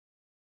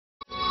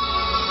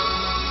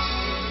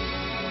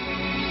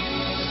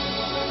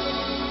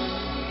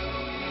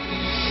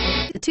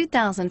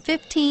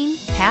2015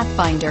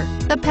 Pathfinder.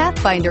 The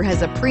Pathfinder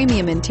has a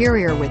premium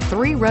interior with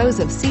 3 rows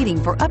of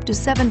seating for up to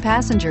 7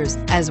 passengers,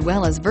 as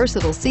well as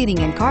versatile seating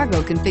and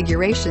cargo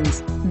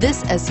configurations.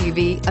 This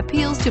SUV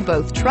appeals to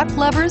both truck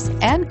lovers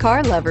and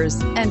car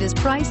lovers and is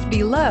priced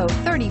below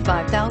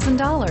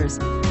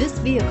 $35,000. This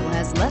vehicle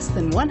has less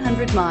than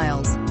 100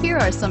 miles. Here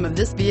are some of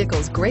this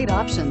vehicle's great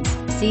options: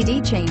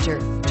 CD changer,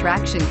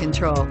 traction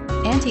control,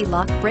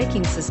 anti-lock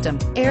braking system,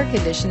 air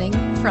conditioning,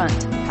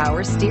 front,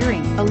 power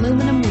steering,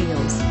 aluminum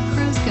wheels,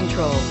 cruise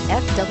control,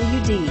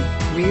 FWD,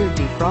 rear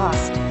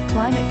defrost,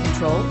 climate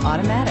control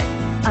automatic.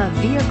 A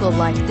vehicle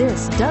like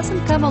this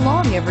doesn't come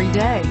along every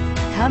day.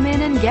 Come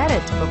in and get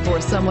it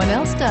before someone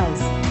else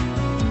does.